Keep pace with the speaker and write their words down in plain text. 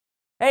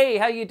Hey,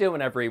 how you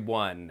doing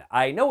everyone?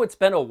 I know it's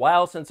been a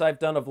while since I've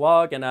done a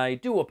vlog, and I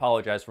do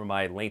apologize for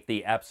my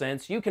lengthy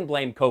absence. You can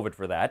blame COVID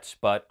for that,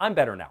 but I'm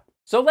better now.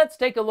 So let's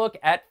take a look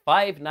at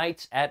Five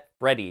Nights at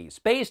Freddy's,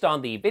 based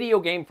on the video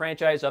game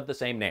franchise of the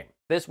same name.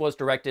 This was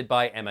directed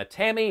by Emma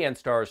Tammy and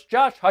stars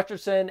Josh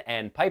Hutcherson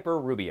and Piper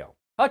Rubio.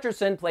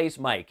 Hutcherson plays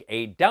Mike,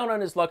 a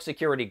down-on-his-luck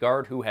security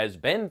guard who has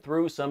been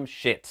through some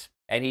shit,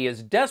 and he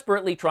is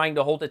desperately trying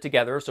to hold it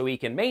together so he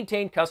can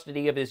maintain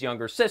custody of his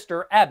younger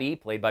sister, Abby,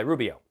 played by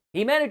Rubio.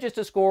 He manages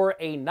to score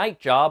a night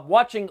job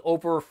watching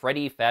over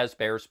Freddy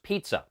Fazbear's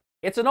Pizza.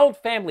 It's an old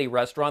family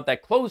restaurant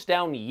that closed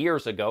down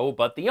years ago,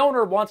 but the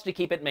owner wants to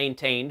keep it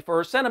maintained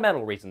for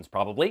sentimental reasons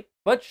probably.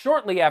 But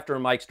shortly after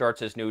Mike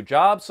starts his new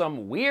job,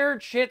 some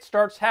weird shit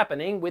starts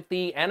happening with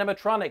the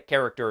animatronic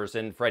characters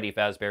in Freddy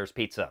Fazbear's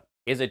Pizza.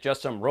 Is it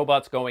just some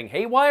robots going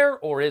haywire,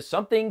 or is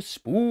something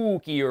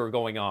spookier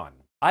going on?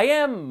 I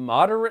am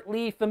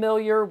moderately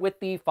familiar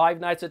with the Five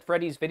Nights at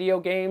Freddy's video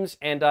games,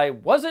 and I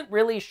wasn't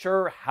really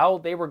sure how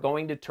they were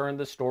going to turn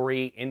the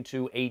story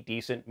into a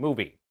decent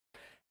movie.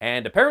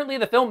 And apparently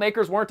the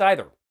filmmakers weren't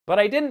either. But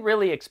I didn't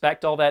really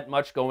expect all that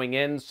much going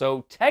in,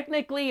 so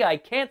technically I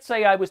can't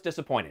say I was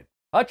disappointed.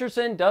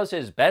 Hutcherson does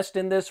his best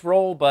in this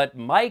role, but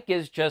Mike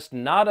is just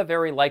not a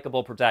very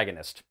likable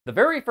protagonist. The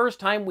very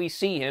first time we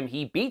see him,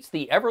 he beats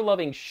the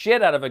ever-loving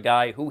shit out of a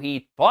guy who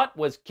he thought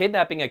was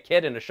kidnapping a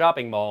kid in a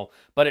shopping mall,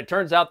 but it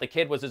turns out the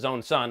kid was his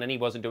own son and he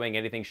wasn't doing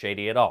anything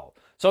shady at all.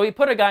 So he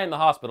put a guy in the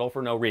hospital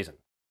for no reason.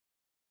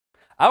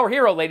 Our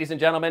hero, ladies and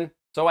gentlemen.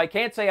 So I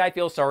can't say I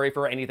feel sorry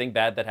for anything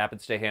bad that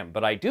happens to him,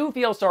 but I do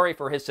feel sorry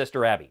for his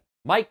sister Abby.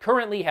 Mike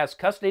currently has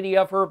custody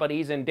of her, but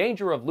he's in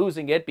danger of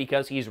losing it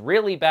because he's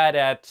really bad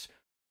at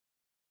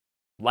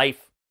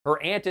life.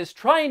 Her aunt is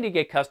trying to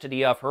get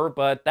custody of her,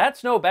 but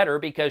that's no better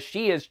because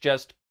she is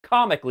just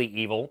comically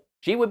evil.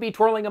 She would be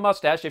twirling a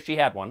mustache if she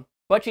had one.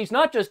 But she's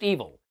not just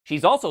evil,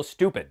 she's also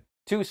stupid.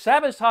 To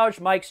sabotage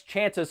Mike's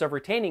chances of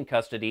retaining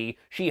custody,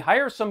 she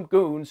hires some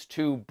goons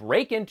to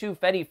break into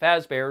Freddy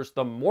Fazbear's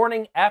the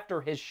morning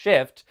after his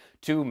shift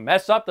to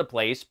mess up the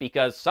place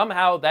because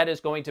somehow that is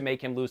going to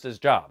make him lose his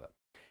job.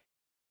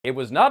 It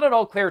was not at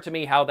all clear to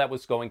me how that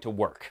was going to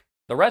work.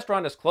 The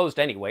restaurant is closed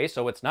anyway,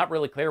 so it's not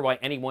really clear why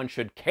anyone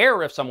should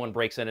care if someone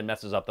breaks in and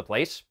messes up the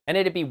place. And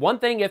it'd be one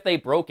thing if they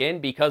broke in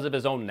because of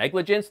his own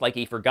negligence, like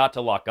he forgot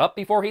to lock up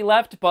before he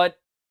left, but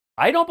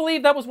I don't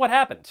believe that was what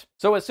happened.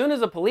 So as soon as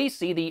the police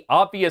see the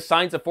obvious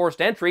signs of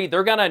forced entry,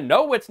 they're gonna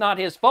know it's not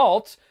his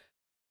fault.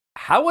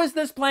 How is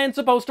this plan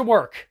supposed to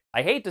work?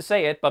 I hate to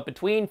say it, but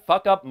between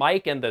fuck-up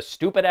Mike and the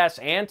stupid-ass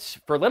aunt,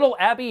 for little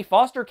Abby,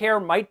 foster care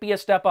might be a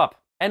step up.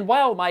 And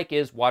while Mike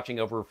is watching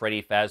over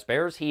Freddy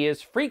Fazbear's, he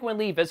is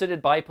frequently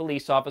visited by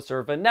police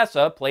officer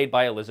Vanessa, played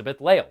by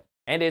Elizabeth Lail.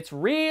 And it's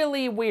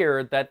really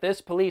weird that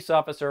this police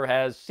officer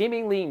has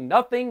seemingly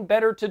nothing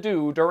better to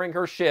do during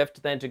her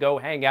shift than to go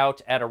hang out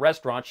at a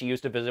restaurant she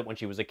used to visit when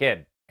she was a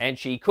kid. And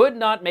she could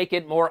not make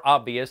it more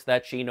obvious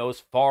that she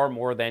knows far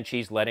more than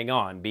she's letting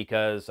on,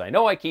 because I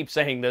know I keep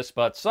saying this,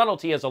 but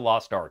subtlety is a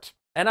lost art.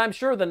 And I'm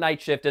sure the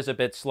night shift is a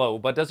bit slow,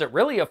 but does it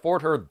really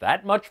afford her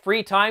that much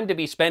free time to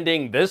be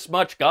spending this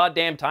much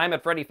goddamn time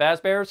at Freddy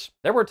Fazbear's?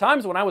 There were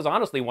times when I was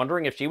honestly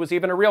wondering if she was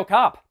even a real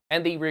cop.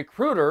 And the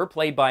recruiter,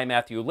 played by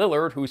Matthew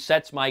Lillard, who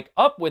sets Mike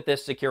up with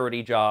this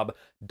security job,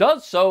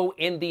 does so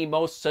in the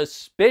most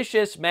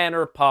suspicious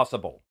manner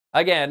possible.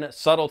 Again,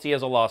 subtlety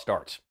is a lost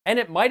art. And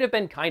it might have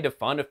been kind of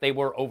fun if they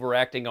were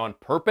overacting on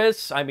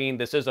purpose. I mean,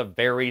 this is a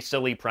very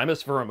silly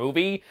premise for a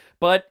movie,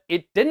 but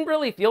it didn't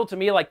really feel to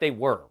me like they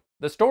were.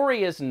 The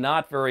story is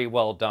not very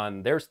well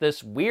done. There's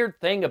this weird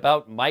thing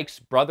about Mike's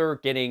brother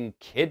getting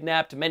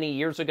kidnapped many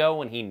years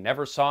ago and he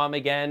never saw him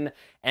again,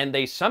 and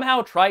they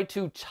somehow tried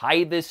to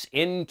tie this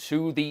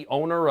into the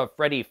owner of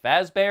Freddy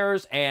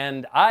Fazbear's,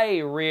 and I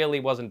really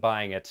wasn't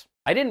buying it.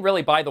 I didn't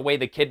really buy the way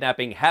the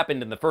kidnapping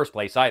happened in the first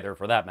place either,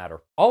 for that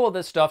matter. All of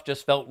this stuff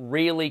just felt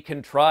really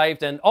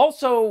contrived and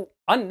also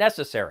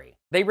unnecessary.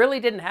 They really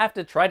didn't have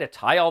to try to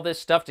tie all this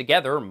stuff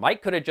together.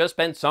 Mike could have just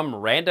been some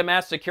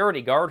random-ass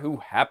security guard who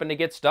happened to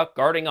get stuck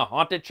guarding a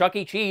haunted Chuck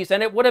E. Cheese,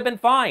 and it would have been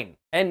fine.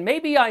 And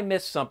maybe I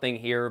missed something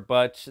here,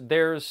 but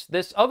there's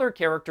this other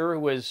character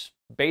who is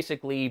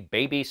basically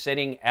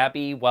babysitting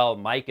Abby while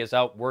Mike is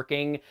out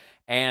working,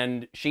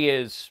 and she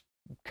is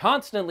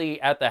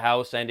constantly at the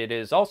house, and it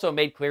is also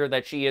made clear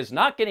that she is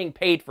not getting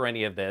paid for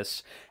any of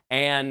this,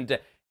 and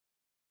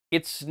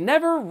it's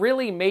never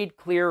really made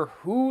clear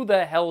who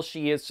the hell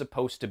she is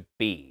supposed to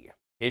be.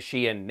 Is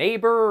she a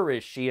neighbor?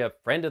 Is she a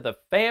friend of the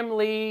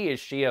family? Is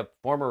she a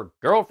former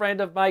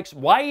girlfriend of Mike's?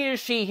 Why is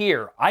she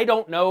here? I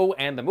don't know,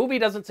 and the movie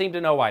doesn't seem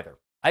to know either.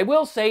 I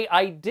will say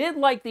I did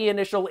like the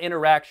initial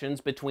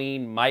interactions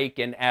between Mike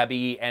and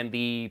Abby and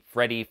the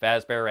Freddy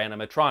Fazbear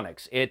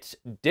animatronics. It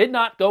did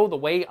not go the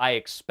way I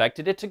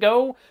expected it to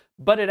go,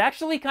 but it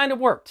actually kind of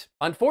worked.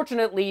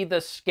 Unfortunately,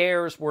 the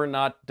scares were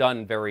not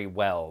done very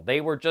well. They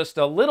were just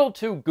a little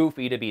too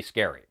goofy to be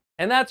scary.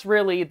 And that's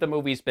really the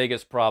movie's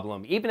biggest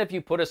problem. Even if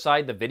you put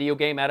aside the video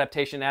game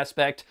adaptation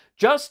aspect,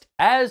 just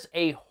as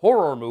a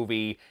horror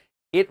movie,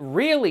 it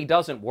really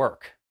doesn't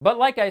work. But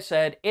like I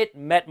said, it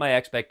met my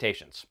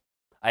expectations.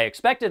 I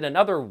expected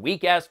another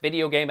weak-ass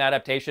video game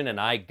adaptation, and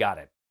I got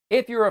it.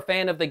 If you're a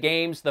fan of the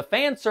games, the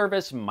fan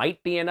service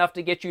might be enough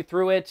to get you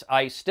through it.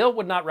 I still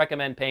would not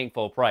recommend paying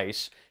full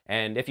price.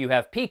 And if you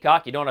have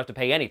Peacock, you don't have to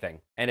pay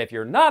anything. And if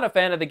you're not a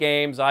fan of the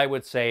games, I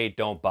would say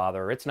don't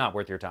bother. It's not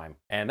worth your time.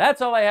 And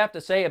that's all I have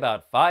to say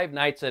about Five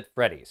Nights at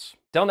Freddy's.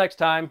 Till next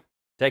time,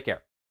 take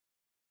care.